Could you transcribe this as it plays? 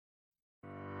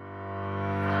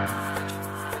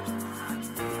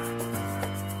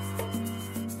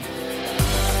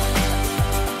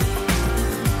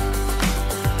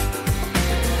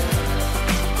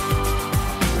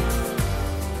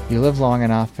live long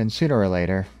enough, and sooner or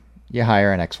later, you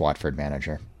hire an ex-Watford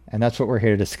manager. And that's what we're here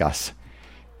to discuss.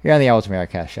 Here on the Owls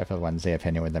Americast, Sheffield Wednesday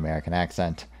opinion with an American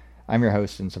accent. I'm your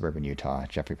host in suburban Utah,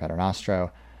 Jeffrey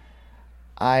Paternostro.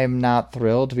 I'm not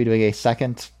thrilled to be doing a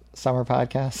second summer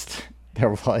podcast. There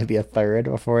will probably be a third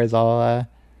before it's all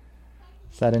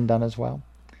said and done as well.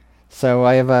 So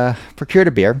I have procured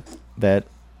a beer that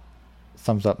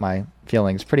sums up my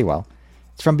feelings pretty well.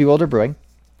 It's from Bewilder Brewing,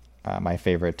 my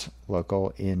favorite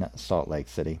local in Salt Lake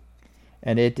City.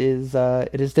 And it is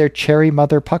their Cherry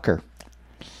Mother Pucker.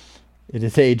 It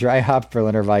is a dry hop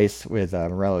Berliner Weiss with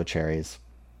Morello cherries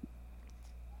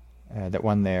that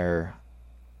won their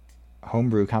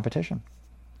homebrew competition.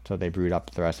 So they brewed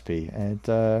up the recipe. And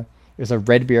it was a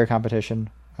red beer competition.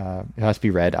 It has to be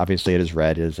red. Obviously, it is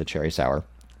red. It is a cherry sour.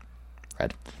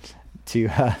 Red. To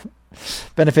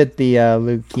benefit the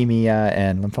Leukemia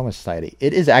and Lymphoma Society.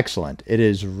 It is excellent. It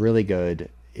is really good.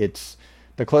 It's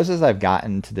the closest I've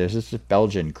gotten to this. This is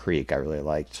Belgian Creek I really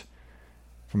liked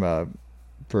from a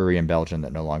brewery in Belgium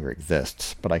that no longer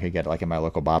exists, but I could get it like in my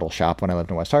local bottle shop when I lived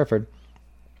in West Hartford.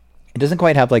 It doesn't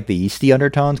quite have like the yeasty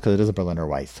undertones because it is a Berliner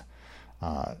Weiss.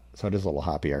 So it is a little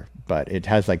hoppier, but it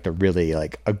has like the really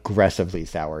like aggressively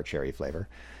sour cherry flavor.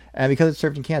 And because it's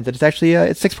served in cans, it's actually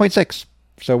it's 6.6.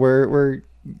 So we're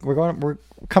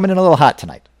coming in a little hot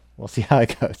tonight. We'll see how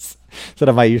it goes. Instead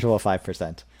of my usual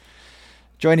 5%.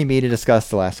 Joining me to discuss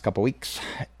the last couple weeks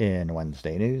in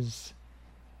Wednesday news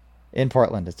in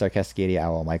Portland, it's our Cascadia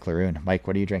Owl, Mike Laroon. Mike,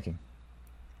 what are you drinking?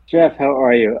 Jeff, how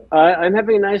are you? I'm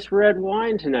having a nice red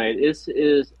wine tonight. This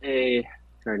is a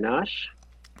Grenache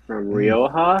from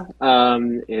Rioja.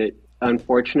 It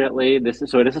unfortunately it is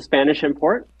a Spanish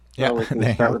import. So Yeah, we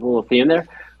can start with a little theme there.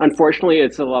 Unfortunately,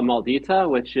 it's a La Maldita,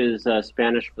 which is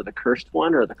Spanish for the cursed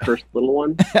one or the cursed little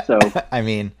one. So I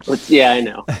mean, yeah, I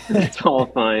know it's all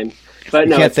fine, but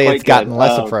no, you can't say it's gotten good.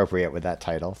 less appropriate with that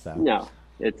title. So No,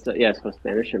 it's it's a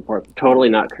Spanish import, totally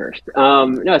not cursed.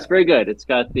 No, it's very good. It's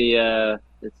got the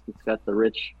it's got the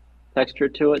rich texture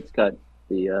to it. It's got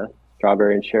the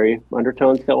strawberry and cherry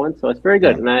undertones going, so it's very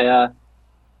good, and I'm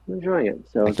enjoying it.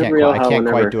 So I can't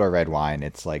quite do a red wine.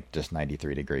 It's like just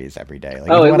 93 degrees every day.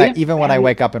 Like even when I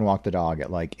wake up and walk the dog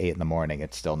at like 8 a.m,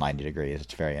 it's still 90 degrees.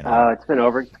 It's very annoying. It's been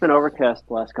overcast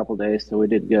the last couple of days, so we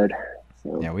did good.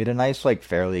 So. Yeah, we had a nice, like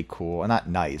fairly cool, well, not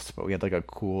nice, but we had like a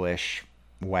coolish,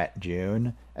 wet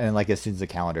June, and then like as soon as the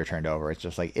calendar turned over, it's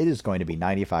just like it is going to be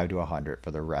 95 to 100 for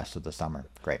the rest of the summer.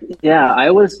 Great. Yeah, I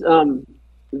was again,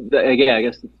 I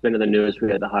guess it's been in the news. We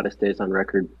had the hottest days on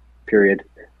record, period.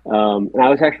 And I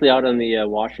was actually out on the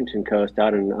Washington coast,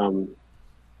 out in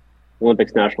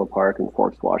Olympics National Park in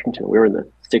Forks, Washington. We were in the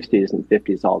 60s and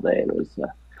 50s all day, and it was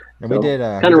we did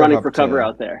kind of running for cover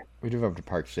out there. We drove up to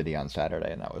Park City on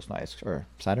Saturday, and that was nice. Or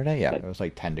Saturday, yeah, it was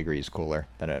like 10 degrees cooler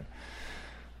than it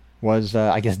was,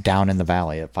 I guess, down in the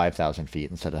valley at 5,000 feet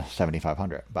instead of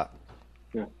 7,500. But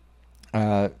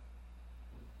yeah.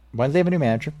 Wednesday have a new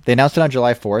manager. They announced it on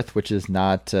July 4th, which is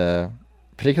not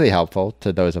particularly helpful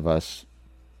to those of us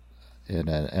in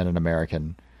an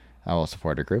American Owl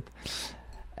supporter group.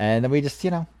 And then we just,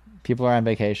 people are on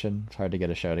vacation. It's hard to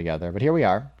get a show together. But here we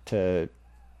are to,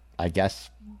 I guess,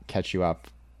 catch you up.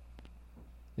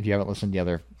 If you haven't listened to the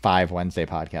other 5 Wednesday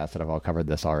podcasts that have all covered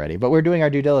this already. But we're doing our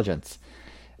due diligence.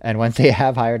 And Wednesday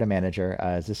have hired a manager,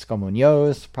 Xisco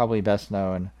Munoz, probably best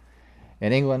known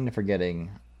in England for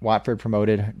getting Watford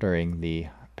promoted during the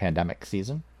pandemic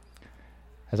season.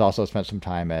 Has also spent some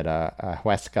time at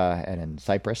Huesca and in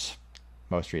Cyprus,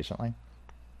 most recently.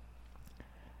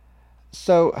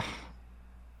 So,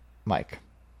 Mike,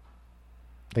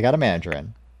 they got a manager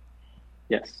in.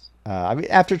 Yes. I mean,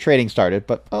 after training started,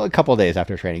 but a couple of days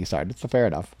after training started, so fair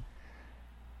enough.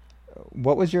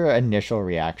 What was your initial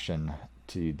reaction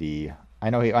to the? I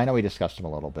know we discussed him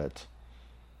a little bit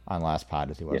on last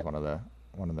pod as he was one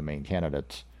of the main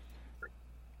candidates.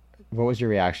 What was your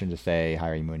reaction to say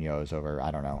hiring Munoz over?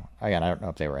 I don't know. Again, I don't know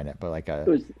if they were in it, but like it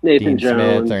was Nathan Dean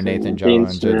Jones Smith or Nathan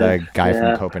Jones Smith, or the guy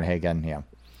from Copenhagen. Yeah.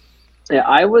 Yeah,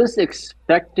 I was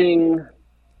expecting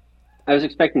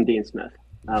Dean Smith.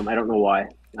 I don't know why.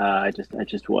 I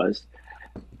just was.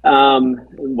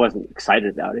 Wasn't excited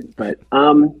about it, but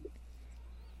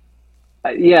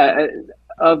yeah.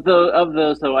 Of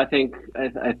those though, I think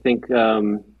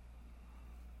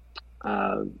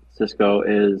Xisco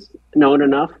is known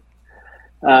enough.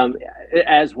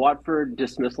 As Watford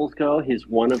dismissals go, he's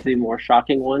one of the more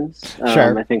shocking ones.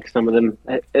 Sure. I think some of them.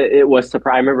 It was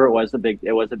surprise. I remember it was a big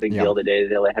deal the day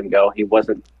they let him go.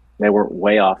 They weren't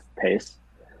way off pace.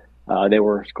 They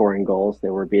were scoring goals.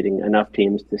 They were beating enough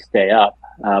teams to stay up.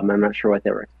 I'm not sure what they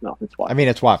were. No, it's Watford. I mean,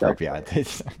 it's Watford. So, yeah.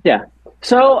 yeah.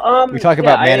 So, We talk yeah,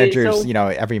 about managers,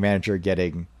 every manager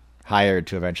getting hired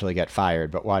to eventually get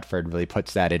fired, but Watford really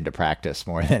puts that into practice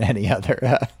more than any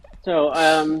other. so,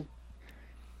 I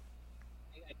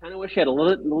kind of wish he had a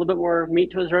little bit more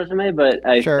meat to his resume, but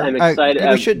Sure. I'm excited.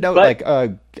 We should note But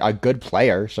like a good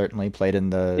player, certainly played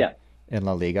yeah, in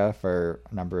La Liga for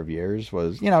a number of years,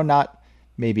 was, not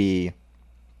maybe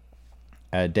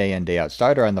a day in day out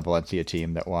starter on the Valencia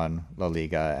team that won La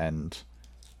Liga and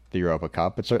the Europa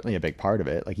Cup, but certainly a big part of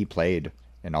it. Like he played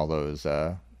in all those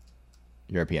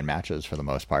European matches for the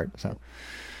most part.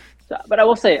 but I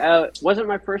will say, wasn't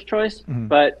my first choice, Mhm.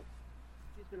 but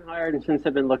he's been hired, and since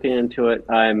I've been looking into it,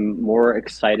 I'm more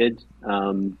excited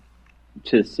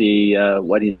to see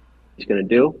what he's going to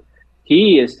do.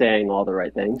 He is saying all the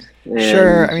right things,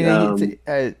 Sure. and I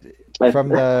mean, from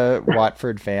the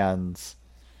Watford fans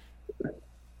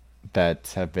that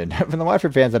have been from the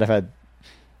Watford fans that have had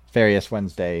various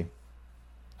Wednesday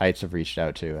ites have reached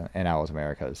out to in Owls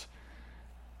Americas.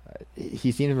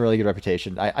 He seems a really good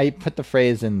reputation. I put the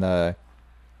phrase in the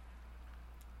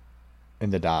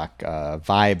doc,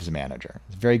 vibes manager.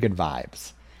 It's very good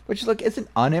vibes, which look isn't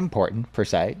unimportant per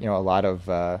se. A lot of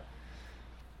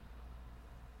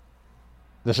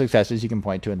the successes you can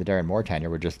point to in the Darren Moore tenure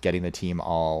were just getting the team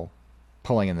all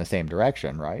pulling in the same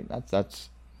direction, right?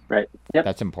 right. Yep.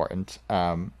 That's important.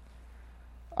 I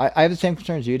have the same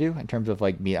concerns you do in terms of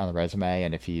like meat on the resume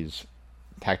and if he's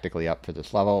tactically up for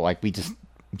this level. Like we just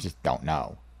don't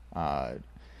know.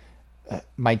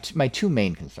 My two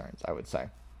main concerns, I would say,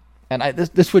 and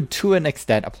this would to an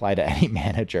extent apply to any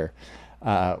manager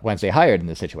once they hired in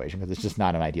this situation because it's just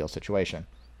not an ideal situation.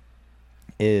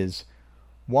 Is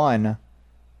one,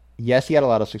 yes, he had a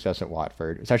lot of success at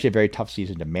Watford. It's actually a very tough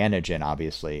season to manage in,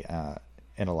 obviously,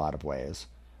 in a lot of ways.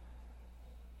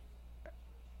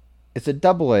 It's a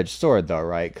double-edged sword, though,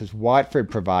 right? Because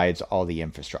Watford provides all the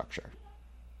infrastructure.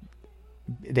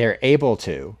 They're able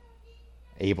to,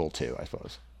 I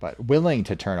suppose, but willing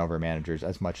to turn over managers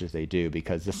as much as they do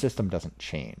because the system doesn't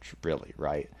change really,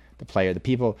 right? The player, the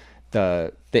people,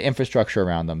 the infrastructure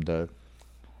around them,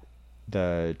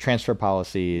 the transfer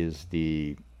policies,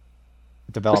 the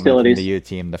development from the Facilities. youth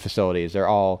team, the facilities, they're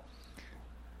all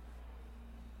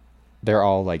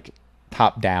like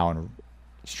top down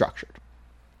structured.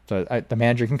 So the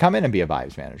manager can come in and be a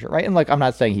vibes manager, right? And like I'm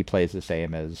not saying he plays the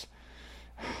same as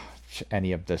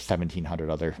any of the 1,700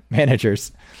 other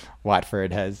managers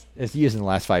Watford has used in the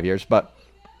last 5 years, but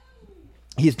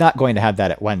he's not going to have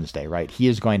that at Wednesday, right? He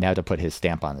is going to have to put his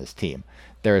stamp on this team.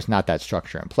 There is not that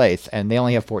structure in place, and they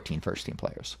only have 14 first team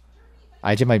players.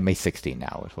 I just might make 16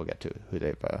 now, which we'll get to who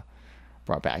they've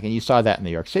brought back. And you saw that in the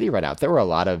New York City right out. There were a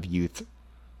lot of youth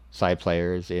side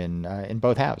players in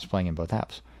both halves, playing in both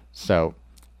halves. So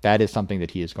that is something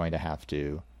that he is going to have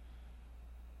to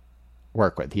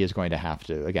work with. He is going to have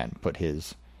to again put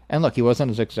his and look. He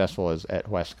wasn't as successful as at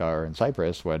Huesca in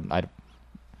Cyprus when I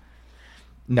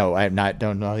not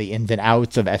don't know the ins and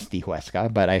outs of SD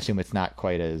Huesca, but I assume it's not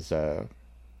quite as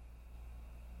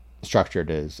structured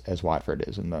as Watford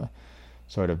is in the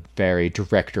sort of very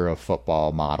director of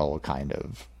football model kind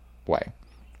of way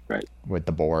Right. with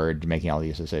the board making all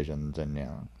these decisions and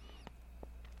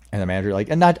the manager like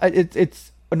and not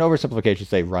it's an oversimplification to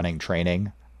say running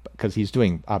training because he's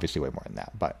doing obviously way more than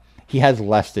that, but he has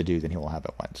less to do than he will have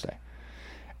at Wednesday.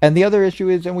 And the other issue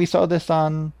is, and we saw this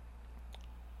on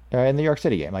in the New York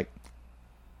City game, like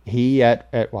he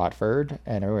at Watford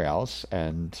and everywhere else,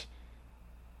 and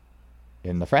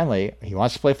in the friendly, he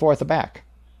wants to play four at the back.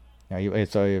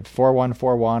 It's a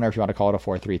 4-1-4-1, or if you want to call it a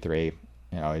 4-3-3.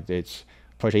 It's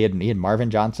push. He had Marvin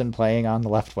Johnson playing on the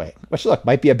left wing, which look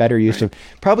might be a better use of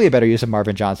probably a better use of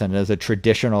Marvin Johnson as a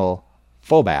traditional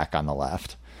fullback on the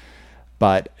left.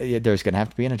 But there's going to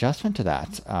have to be an adjustment to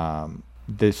that.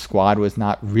 The squad was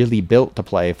not really built to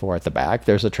play four at the back.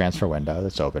 There's a transfer window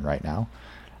that's open right now,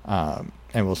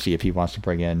 and we'll see if he wants to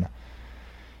bring in,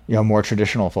 more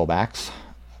traditional fullbacks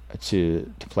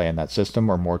to play in that system,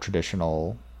 or more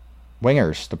traditional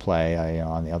wingers to play,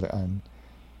 on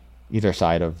either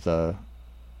side of the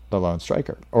lone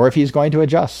striker, or if he's going to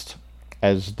adjust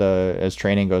as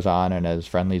training goes on and as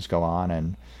friendlies go on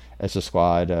and as the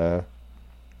squad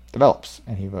develops,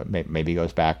 and he maybe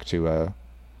goes back to a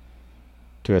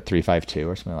 3-5-2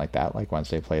 or something like that, like once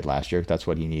they played last year. That's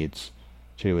what he needs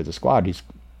to do with the squad.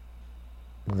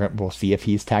 We'll see if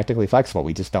he's tactically flexible.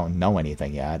 We just don't know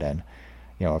anything yet, and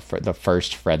for the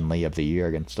first friendly of the year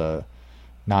against a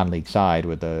non-league side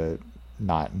with a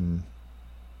not in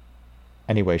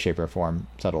any way, shape, or form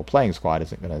settled playing squad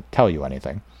isn't going to tell you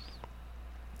anything.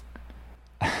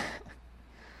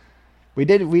 We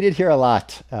did hear a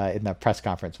lot in the press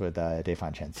conference with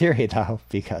Defan Chansiri, though,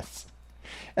 because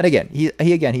And again,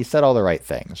 he said all the right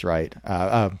things, right?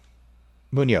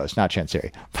 Munoz, not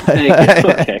Chansiri. Thank you.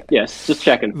 Okay, yes, just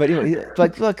checking. But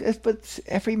like, look, but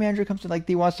every manager comes in like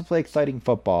he wants to play exciting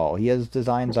football. He has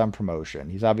designs on promotion.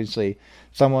 He's obviously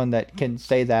someone that can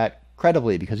say that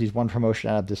credibly because he's won promotion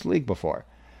out of this league before.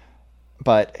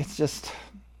 But it's just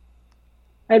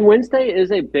And Wednesday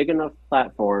is a big enough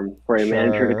platform for a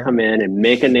manager to come in and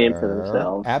make a name for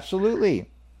themselves. Absolutely,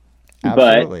 But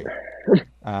absolutely.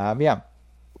 Yeah,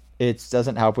 it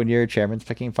doesn't help when your chairman's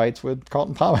picking fights with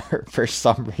Carlton Palmer for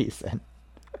some reason.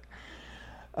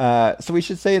 So we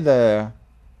should say the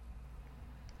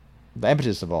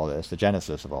impetus of all this, the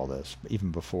genesis of all this,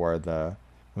 even before the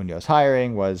Munoz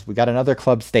hiring, was we got another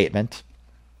club statement,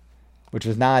 which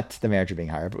was not the manager being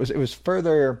hired, but it was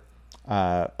further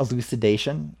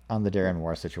elucidation on the Darren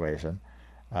Moore situation.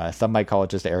 Some might call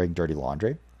it just airing dirty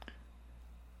laundry.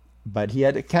 But he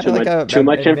had kind of like too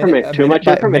much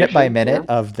information, minute by minute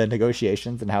of the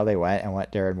negotiations and how they went and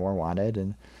what Darren Moore wanted,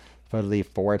 and supposedly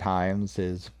 4 times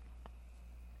his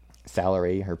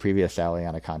salary, her previous salary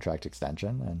on a contract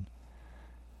extension. And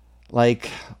like,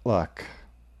 look,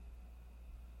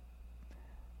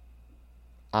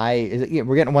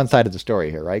 we're getting one side of the story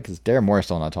here, right? Because Darren Moore's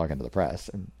still not talking to the press,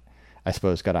 and I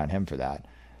suppose good on him for that.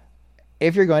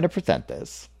 If you're going to present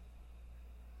this,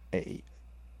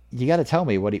 you got to tell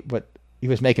me what he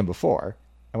was making before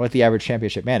and what the average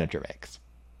championship manager makes.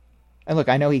 And look,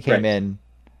 I know he came in,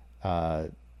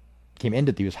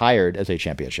 he was hired as a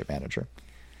championship manager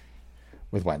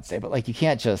with Wednesday, but like you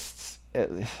can't just.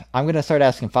 I'm going to start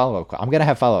asking follow-up. I'm going to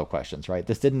have follow-up questions, right?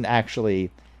 This didn't actually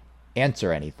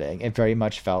answer anything. It very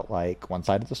much felt like one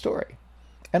side of the story.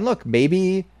 And look,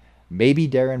 maybe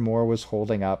Darren Moore was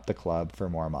holding up the club for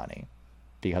more money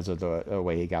because of the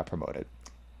way he got promoted.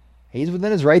 He's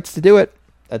within his rights to do it.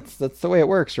 That's the way it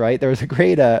works, right? There was a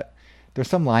great there's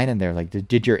some line in there like,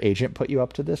 did your agent put you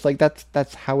up to this? Like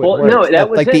that's how it works. No, that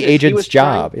was like the agent's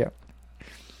job. Yeah.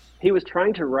 He was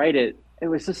trying to write it. It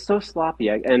was just so sloppy.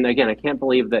 And again, I can't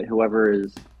believe that whoever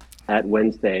is at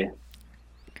Wednesday.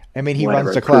 I mean, he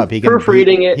runs the club. He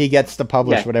gets to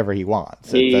publish whatever he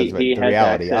wants. That's the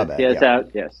reality of it. He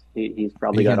has he's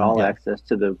probably got all access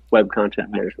to the web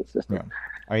content management system. Yeah.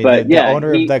 I mean, the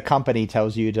owner of the company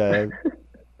tells you to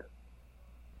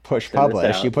push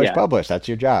publish. You push publish. That's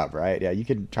your job, right? Yeah, you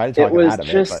can try to talk him out of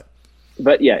it,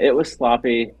 but yeah, it was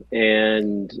sloppy,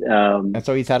 and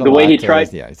so he's had a lot. He's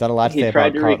had a lot to say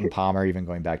about Carlton Palmer, even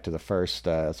going back to the first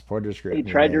supporters group. He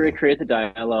tried to recreate the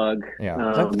dialogue.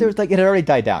 Yeah, there was it had already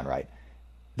died down, right?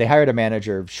 They hired a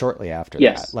manager shortly after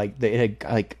that. Like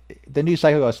the news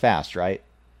cycle goes fast, right?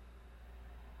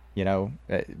 You know,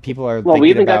 people are. Well, we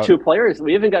even got 2 players.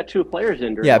 We even got 2 players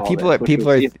in. Yeah, people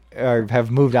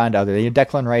have moved on to other.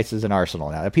 Declan Rice is in Arsenal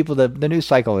now. The news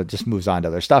cycle, it just moves on to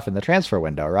other stuff in the transfer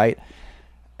window, right?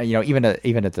 You know, even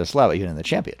at this level, even in the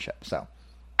championship. So,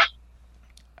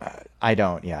 I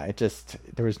don't. Yeah, it just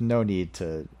there was no need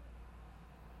to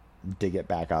dig it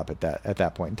back up at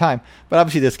that point in time. But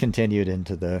obviously, this continued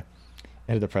into the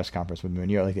press conference with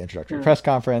Munoz, like the introductory press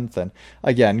conference, and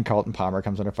again, Carlton Palmer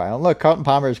comes under fire. And look, Carlton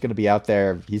Palmer is going to be out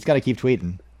there. He's going to keep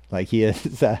tweeting, like he is.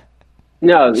 He's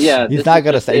not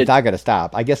going to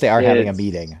stop. I guess they are having a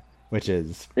meeting, which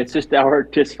is it's just our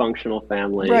dysfunctional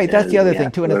family, right? That's the other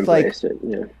thing too, and it's like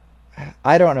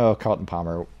I don't know if Carlton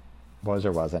Palmer was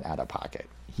or wasn't out of pocket.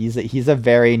 He's a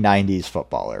very 90s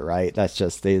footballer, right? That's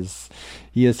just he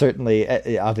is certainly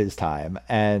of his time,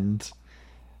 and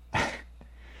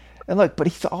look, but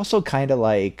he's also kind of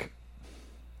like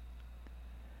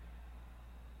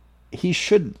he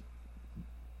should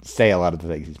say a lot of the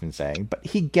things he's been saying, but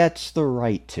he gets the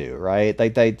right to, right?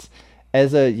 Like that's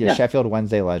as a Sheffield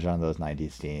Wednesday legend on those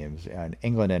 90s teams, an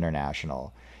England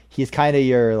international. He's kind of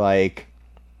your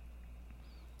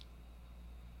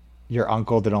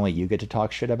uncle that only you get to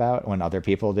talk shit about when other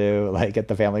people do, like at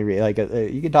the family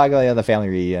you can talk at the family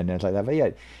reunion and stuff like that. But yeah,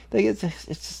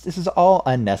 this is all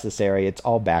unnecessary. It's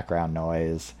all background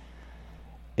noise.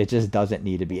 It just doesn't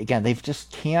need to be. Again, they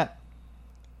just can't.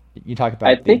 You talk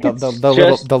about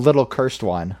the little cursed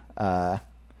one.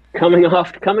 Coming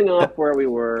off where we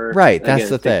were. Right, that's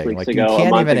the thing. Like you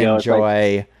can't even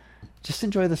enjoy. Just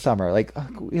enjoy the summer. Like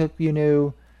you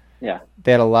knew. Yeah.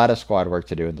 They had a lot of squad work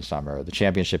to do in the summer. The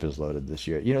championship is loaded this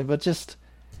year. You know, but just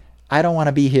I don't want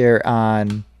to be here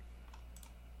on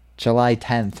July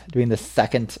 10th doing the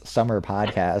second summer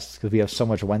podcast because we have so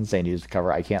much Wednesday news to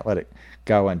cover. I can't let it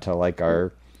go until like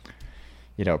our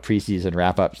preseason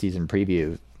wrap up season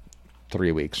preview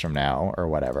 3 weeks from now or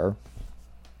whatever.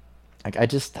 Like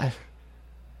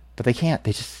but they can't.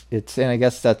 And I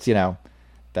guess that's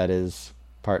that is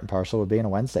part and parcel of being a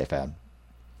Wednesday fan.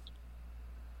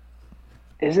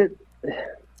 Is it?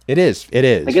 It is. It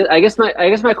is. I guess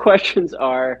my questions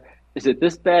are: is it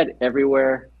this bad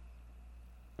everywhere?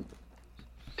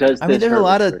 Does I mean, this there's a hurt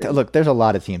lot of recruiting? look. There's a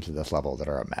lot of teams at this level that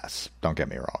are a mess. Don't get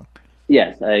me wrong.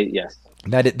 Yes.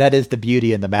 That is the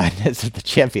beauty and the madness of the And they've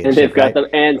championship, got right? them,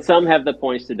 and some have the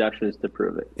points deductions to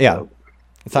prove it. Yeah. So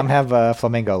Some yeah, have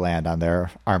Flamingo Land on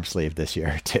their arm sleeve this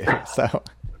year too. So,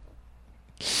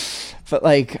 but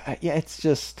like, yeah, it's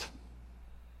just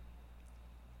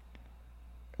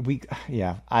we.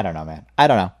 Yeah, I don't know, man. I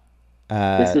don't know.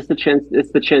 this Uh, is the chance.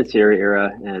 It's the Chansiri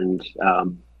era, and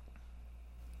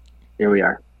here we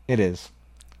are. it is.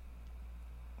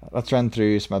 Let's run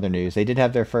through some other news. They did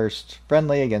have their first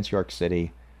friendly against York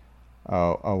City.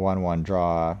 Oh, a 1-1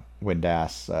 draw.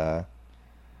 Windass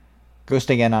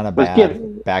ghosting in on a Was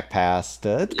bad back pass.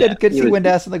 It's yeah, good to he see was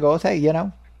Windass in the goals. Hey, he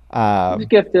was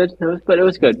gifted. But it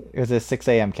was good. it was a 6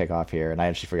 a.m. kickoff here, and I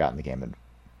actually forgotten the game had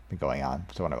been going on.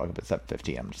 So when I woke up at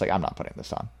 7:15, I'm just like, I'm not putting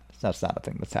this on. That's not a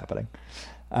thing that's happening.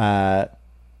 Uh,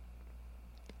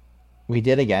 we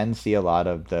did again see a lot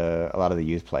of the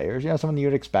youth players. Someone you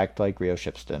would expect like Rio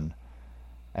Shipston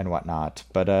and whatnot.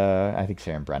 But I think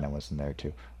Sarah Brennan was in there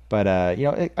too. But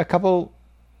a couple,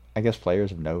 I guess,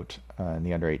 players of note in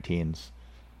the under 18s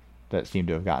that seem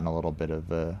to have gotten a little bit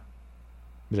of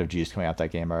juice coming out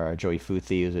that game are Joey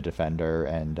Futhi, who's a defender,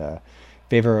 and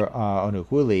Favor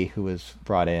Onuhuli, who was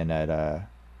brought in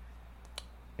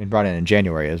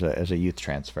January as a youth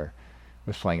transfer,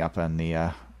 was playing up on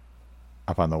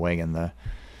the wing in the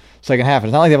second half.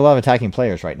 It's not like they have a lot of attacking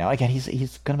players right now. Again,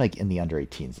 he's going to be in the under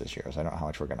 18s this year, so I don't know how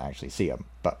much we're going to actually see him.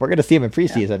 But we're going to see him in Yeah.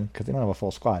 preseason because they don't have a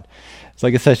full squad. So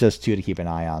I guess that's just two to keep an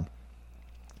eye on.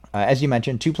 As you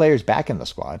mentioned, two players back in the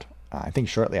squad. I think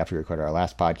shortly after we recorded our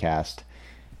last podcast,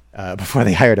 before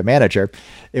they hired a manager,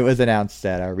 it was announced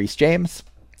that Reece James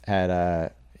had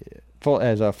a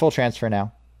full transfer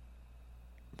now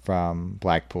from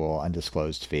Blackpool,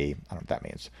 undisclosed fee. I don't know what that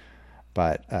means,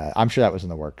 but I'm sure that was in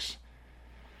the works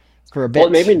for a Well,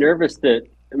 it made me bit. nervous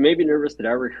that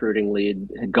our recruiting lead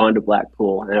had gone to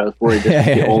Blackpool, and I was worried this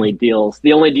was the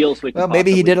only deals we could Well,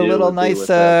 maybe he possibly did a do little would be nice, with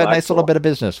nice little Blackpool. bit of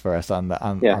business for us on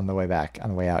Yeah, on the way back, on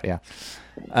the way out. Yeah,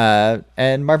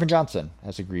 and Marvin Johnson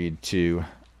has agreed to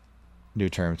new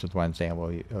terms with Wednesday, and we'll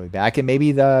be back, and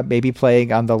maybe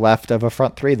playing on the left of a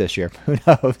front three this year. Who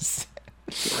knows?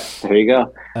 there you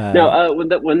go. No, Uh,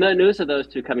 when the news of those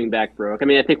two coming back broke, I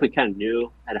mean, I think we kind of knew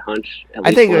at a hunch at I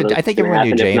least one of those I was think going to everyone knew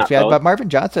happen, if James, not yeah, both. but Marvin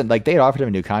Johnson, like they had offered him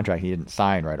a new contract, he didn't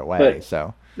sign right away. But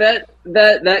So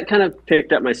that kind of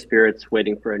picked up my spirits,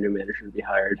 waiting for a new manager to be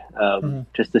hired, Mhm.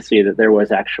 just to see that there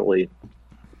was actually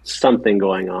something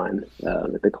going on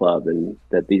at the club, and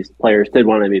that these players did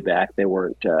want to be back. They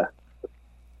weren't,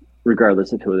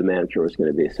 regardless of who the manager was going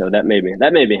to be. So that made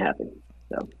me happy.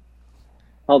 So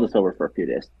hold this over for a few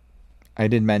days. I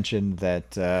did mention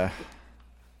that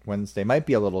Wednesday might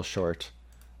be a little short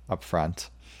up front,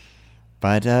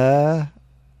 but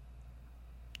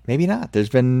maybe not. There's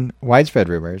been widespread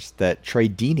rumors that Troy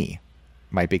Deeney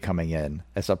might be coming in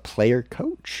as a player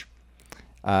coach.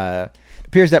 It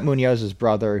appears that Munoz's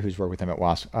brother, who's worked with him at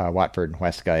Watford and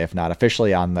Huesca, if not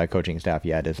officially on the coaching staff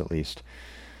yet, is at least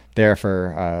there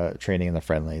for training in the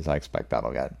friendlies. I expect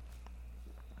that'll get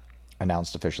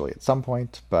announced officially at some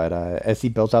point. But as he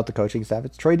builds out the coaching staff,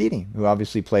 it's Troy Deeney, who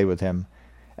obviously played with him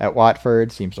at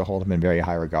Watford, seems to hold him in very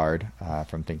high regard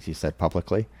from things he said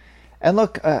publicly. And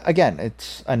look, again,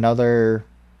 it's another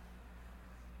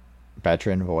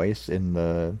veteran voice in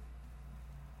the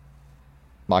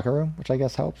locker room, which I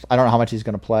guess helps. I don't know how much he's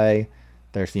going to play.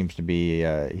 There seems to be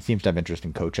he seems to have interest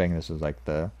in coaching. This is like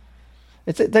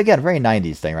it's again a very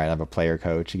 '90s thing, right? Have a player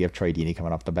coach. You have Troy Deeney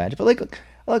coming off the bench, but like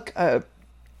look,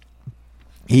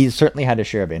 he's certainly had a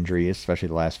share of injuries, especially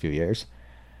the last few years.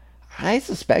 I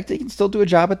suspect he can still do a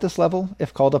job at this level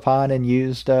if called upon and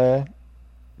used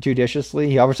judiciously.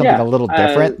 He offers something a Yeah, little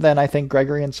different than I think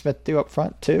Gregory and Smith do up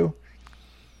front too.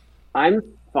 I'm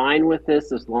fine with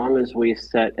this as long as we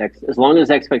as long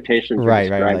as expectations are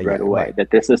described right away. Right. That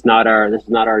this is not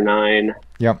our nine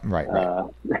Yep, right. uh,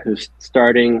 who's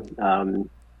starting. I mean,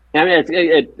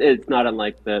 it's not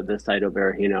unlike the Saito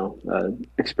Berahino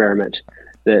experiment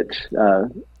that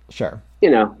Sure.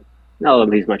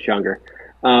 although he's much younger.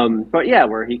 But yeah,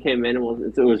 where he came in,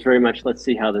 it was very much, let's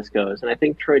see how this goes. And I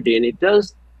think Troy Deeney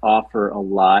does offer a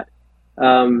lot.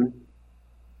 Um,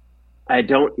 I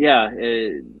don't, yeah,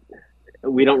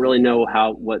 we don't really know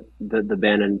what the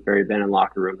Barry Bannon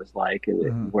locker room is like,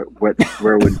 and Mhm.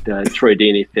 where would Troy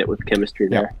Deeney fit with chemistry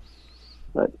Yep. there.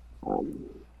 But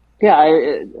yeah,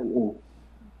 I mean,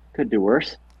 could do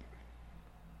worse.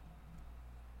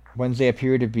 Wednesday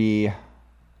appear to be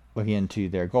looking into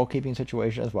their goalkeeping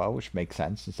situation as well, which makes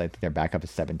sense. It's like their backup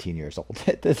is 17 years old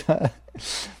at this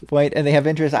point, and they have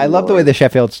interest. I love the way the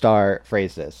Sheffield Star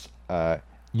phrased this.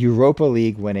 Europa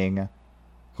League winning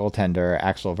goaltender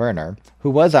Axel Werner, who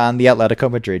was on the Atletico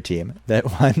Madrid team that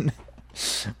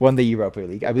won the Europa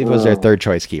League. I believe was their third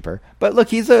choice keeper. But look,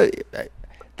 he's a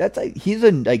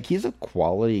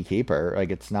quality keeper.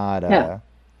 Like, it's not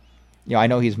I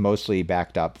know he's mostly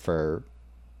backed up for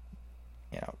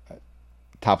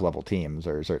top level teams,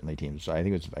 or certainly teams. I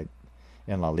think it was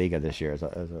in La Liga this year as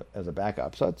a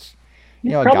backup. So it's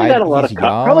probably got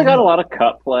a lot of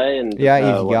cup play, and he's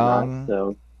young.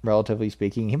 So, relatively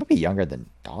speaking, he might be younger than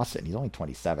Dawson. He's only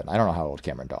 27. I don't know how old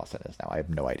Cameron Dawson is now. I have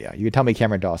no idea. You could tell me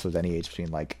Cameron Dawson was any age between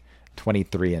like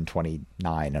 23 and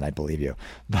 29, and I'd believe you.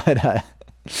 But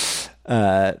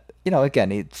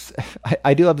again, it's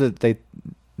I do love that they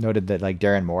noted that like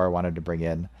Darren Moore wanted to bring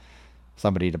in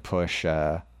somebody to push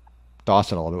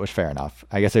Dawson a little bit, which fair enough.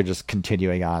 I guess they're just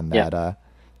continuing on that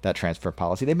that transfer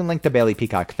policy. They've been linked to Bailey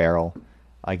Peacock Farrell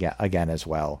again as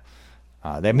well.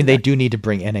 They do need to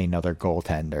bring in another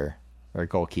goaltender or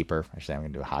goalkeeper. Actually, I'm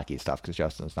going to do hockey stuff because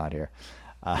Justin's not here.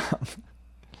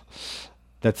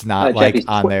 That's not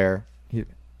on there. Go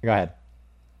ahead.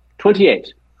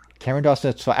 28. Cameron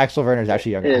Dawson. So Axel Werner is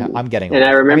actually younger. I'm getting old. And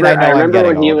I remember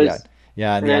when he was.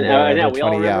 Yeah, and I know. We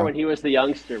all remember when he was the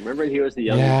youngster. Remember he was the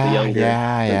younger.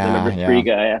 The number 3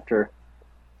 guy after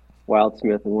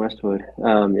Wildsmith and Westwood.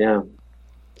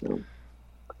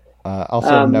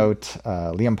 Also note,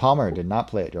 Liam Palmer did not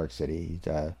play at York City.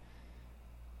 He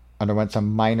underwent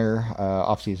some minor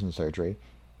off-season surgery.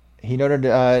 He noted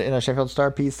in a Sheffield Star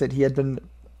piece that he had been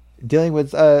dealing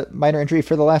with minor injury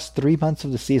for the last 3 months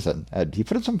of the season. He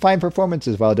put in some fine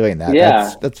performances while doing that.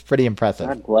 Yeah. That's pretty impressive.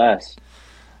 God bless.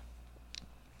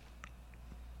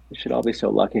 We should all be so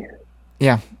lucky.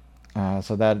 Yeah.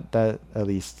 So that at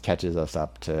least catches us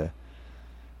up to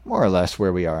more or less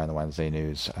where we are on the Wednesday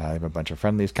news. I have a bunch of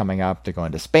friendlies coming up. They're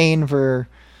going to Spain for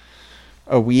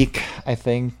a week, I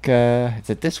think. Is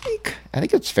it this week? I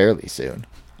think it's fairly soon.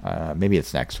 Maybe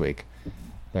it's next week.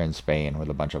 They're in Spain with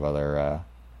a bunch of other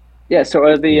so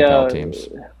are the teams.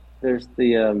 There's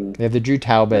the they have the Drew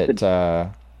Talbot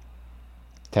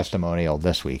testimonial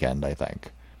this weekend, I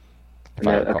think, if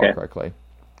I recall correctly.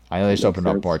 I know they just opened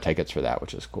up more tickets for that,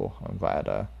 which is cool. I'm glad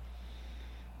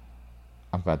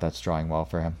that's drawing well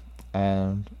for him.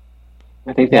 And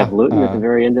I think they have Luton at the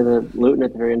very end of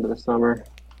the summer.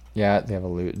 Yeah, they have a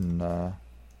Luton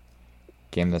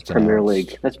game that's Premier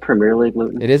League. That's Premier League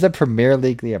Luton. It is a Premier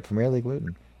League. Yeah, Premier League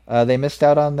Luton. They missed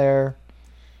out on their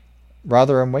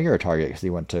Rotherham winger target because he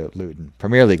went to Luton.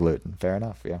 Premier League Luton. Fair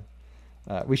enough. Yeah.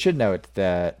 We should note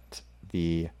that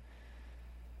the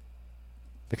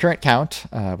current count.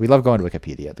 We love going to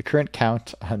Wikipedia. The current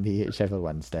count on the Sheffield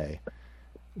Wednesday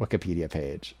Wikipedia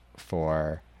page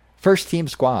for first team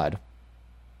squad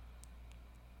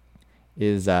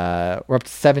is we're up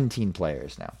to 17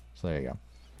 players now. So there you go.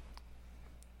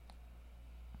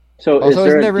 So also,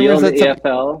 is there a deal in the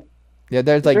EFL? Yeah,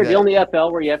 there's like. Is there a deal in the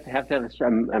EFL where you have to have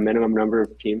a minimum number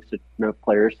of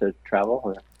players to travel?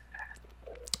 Or?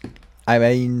 I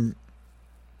mean,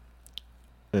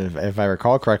 if I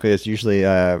recall correctly, it's usually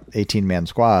 18-man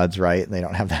squads, right? They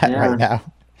don't have that right now.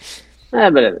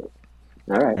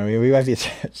 All right. I mean, we might be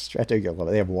stretching it, but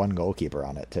they have one goalkeeper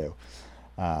on it too.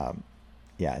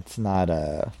 It's not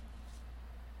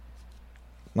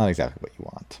exactly what you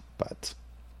want, but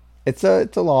it's a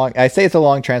long. I say it's a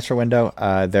long transfer window.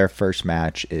 Their first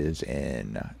match is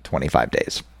in 25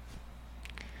 days.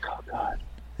 Oh God.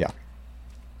 Yeah.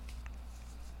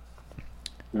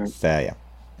 Right. So yeah,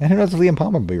 and who knows if Liam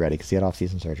Palmer will be ready because he had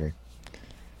off-season surgery.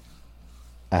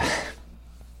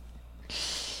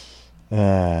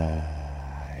 Yeah.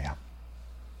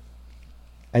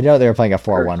 I know they were playing a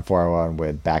 4-1-4-1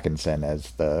 with Backinson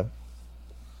as the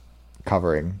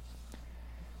covering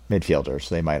midfielder,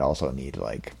 so they might also need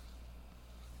like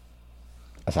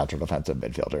a central defensive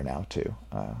midfielder now too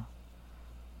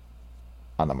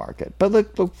on the market. But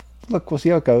look, we'll see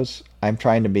how it goes. I'm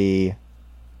trying to be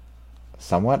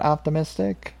somewhat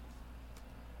optimistic,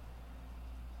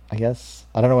 I guess.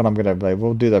 I don't know what I'm gonna play.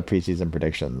 We'll do the preseason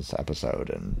predictions episode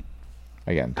in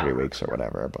again 3 weeks or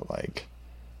whatever. But like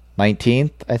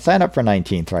 19th, I sign up for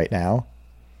 19th right now.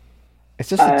 It's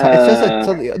just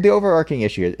the overarching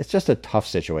issue. It's just a tough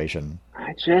situation.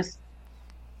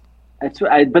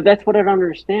 But that's what I don't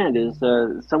understand is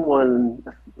someone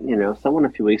a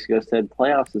few weeks ago said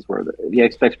playoffs is where he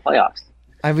expects playoffs.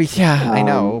 I mean, yeah, I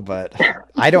know, but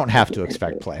I don't have to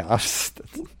expect playoffs.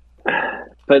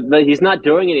 But he's not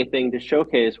doing anything to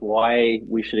showcase why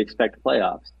we should expect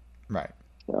playoffs. Right.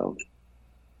 So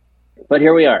But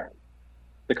here we are,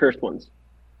 the cursed ones.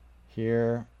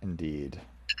 Here, indeed,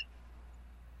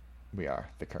 we are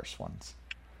the cursed ones.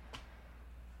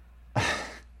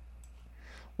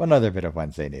 One other bit of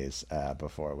Wednesday news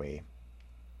before we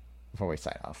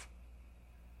sign off.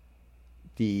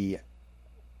 The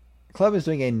club is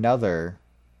doing another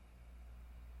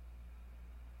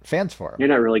fans forum. You're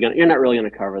not really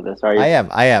gonna cover this, are you? I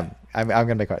am. I'm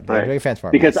going to be doing fans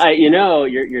forum because yes.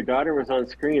 your daughter was on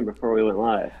screen before we went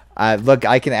live. Look,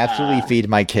 I can absolutely feed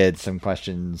my kids some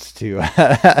questions to. All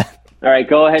right,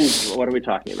 go ahead. And what are we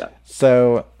talking about?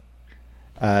 So,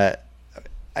 Dayfon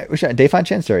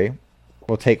Chansiri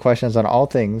will take questions on all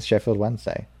things Sheffield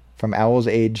Wednesday from owls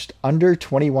aged under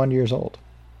 21 years old.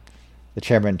 The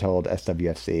chairman told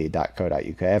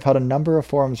swfc.co.uk, I've held a number of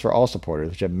forums for all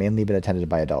supporters, which have mainly been attended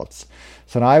by adults.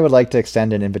 So now I would like to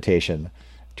extend an invitation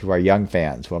to our young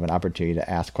fans who have an opportunity to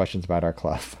ask questions about our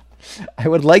club. I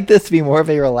would like this to be more of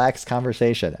a relaxed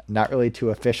conversation, not really too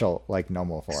official like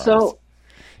normal forums. So,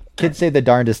 kids say the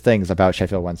darndest things about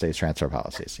Sheffield Wednesday's transfer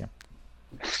policies. Yeah.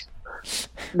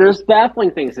 There's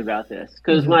baffling things about this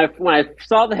because when I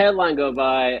saw the headline go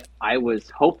by, I was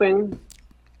hoping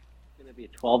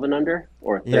 12 and under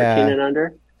or 13 and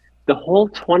under. The whole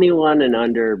 21 and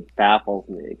under baffles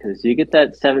me because you get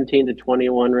that 17 to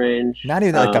 21 range. Not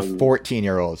even like the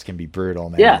 14-year-olds can be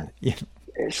brutal, man. Yeah.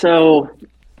 So,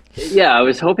 I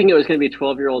was hoping it was going to be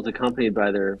 12-year-olds accompanied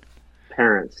by their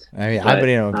parents. I mean,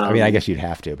 I guess you'd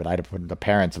have to, but I'd put the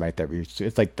parents right there.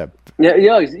 It's like the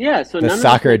So the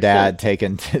soccer dad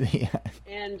taken to the.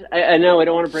 And I know I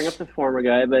don't want to bring up the former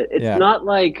guy, but it's not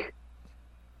like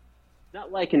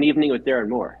an evening with Darren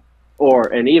Moore or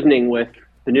an evening with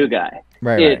the new guy.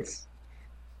 Right. It's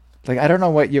like I don't know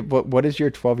what is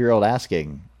your 12-year-old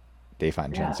asking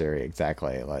Dayfon Chansiri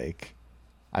exactly. Like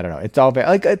I don't know. It's all very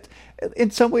like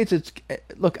in some ways it's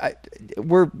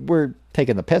we're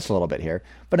taking the piss a little bit here,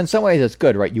 but in some ways it's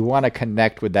good, right? You want to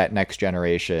connect with that next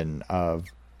generation of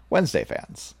Wednesday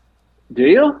fans. Do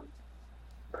you?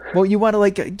 Well, you want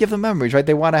to give them memories, right?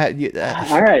 They want to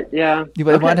have. All right, yeah. You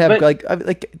want to have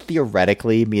like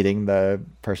theoretically meeting the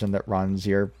person that runs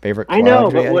your favorite club. I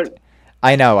know, but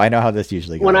I know how this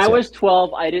usually goes. When I was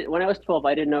 12, I didn't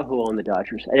know who owned the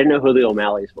Dodgers. I didn't know who the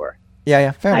O'Malleys were. Yeah,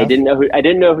 fair enough. I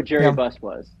didn't know who Jerry Buss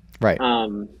was. Right. I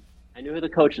knew who the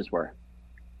coaches were.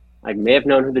 I may have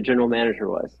known who the general manager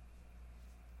was.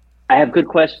 I have good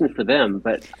questions for them,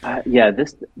 but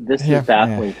this is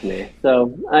baffling to me.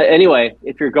 So anyway,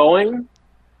 if you're going,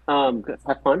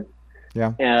 have fun.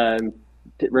 Yeah. And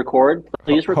please record.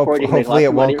 Hopefully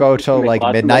it won't go till like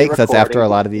midnight because that's after a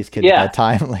lot of these kids at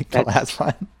time, like the last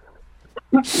one.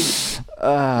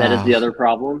 That is the other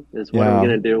problem, is what I'm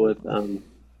going to do with, when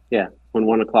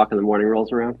 1 o'clock in the morning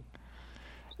rolls around.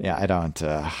 Yeah, I don't,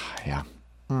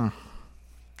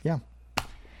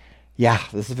 Yeah,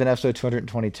 this has been episode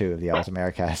 222 of the Owls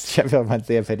Americast. Sheffield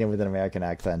Wednesday opinion with an American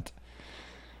accent.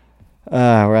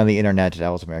 We're on the internet at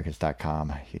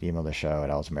owlsamericas.com. You can email the show at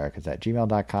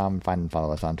owlsamericas@gmail.com. Find and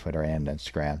follow us on Twitter and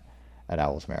Instagram at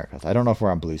owlsamericas. I don't know if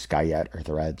we're on Blue Sky yet or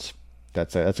Threads.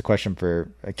 That's a question for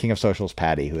King of Socials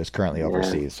Patty, who is currently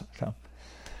overseas. So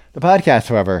the podcast,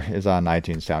 however, is on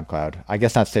iTunes, SoundCloud. I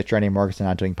guess not Stitcher anymore because they're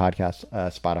not doing podcasts.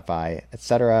 Spotify,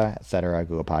 etc.,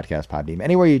 Google Podcasts, Podbeam,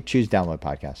 anywhere you choose to download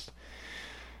podcasts.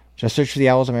 Just search for the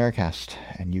Owls Americast,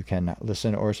 and you can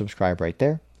listen or subscribe right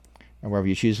there. And wherever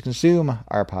you choose to consume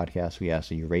our podcast, we ask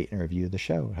that you rate and review the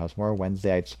show. It helps more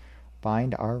Wednesdayites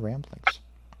find our ramblings.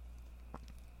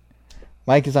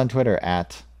 Mike is on Twitter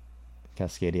at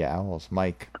Cascadia Owls.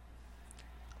 Mike,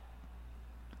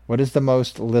 what is the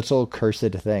most little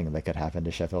cursed thing that could happen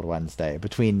to Sheffield Wednesday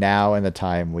between now and the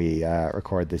time we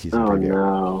record the season preview?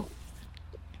 No.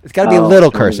 It's got to be a little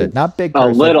cursed, not big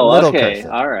cursed. Little okay, cursed.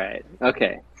 All right,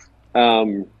 okay. I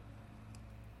know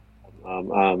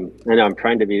I'm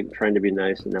trying to be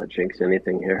nice and not jinx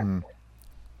anything here.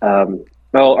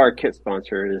 Our kit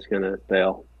sponsor is going to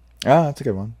fail. Oh, that's a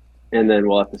good one. And then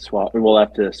we'll have to swap. And we'll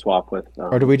have to swap with.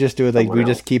 Or do we just do it like we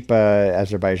just keep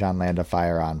Azerbaijan Land of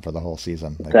Fire on for the whole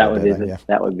season? Like that would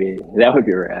be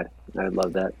rad. I would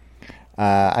love that.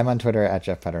 I'm on Twitter at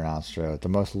Jeff Paternostro. The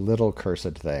most little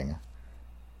cursed thing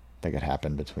that could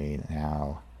happen between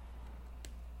now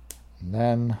and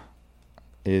then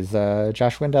is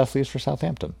Josh Windass leaves for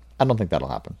Southampton. I don't think that'll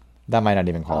happen. That might not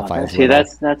even qualify as little.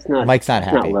 That's not. Mike's not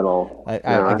happy. Not little.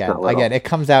 Again, it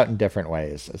comes out in different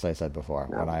ways, as I said before.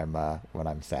 No. When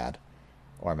I'm sad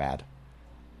or mad,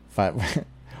 but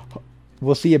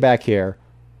we'll see you back here,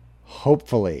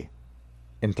 hopefully,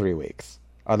 in 3 weeks.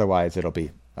 Otherwise, it'll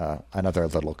be another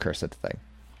little cursed thing.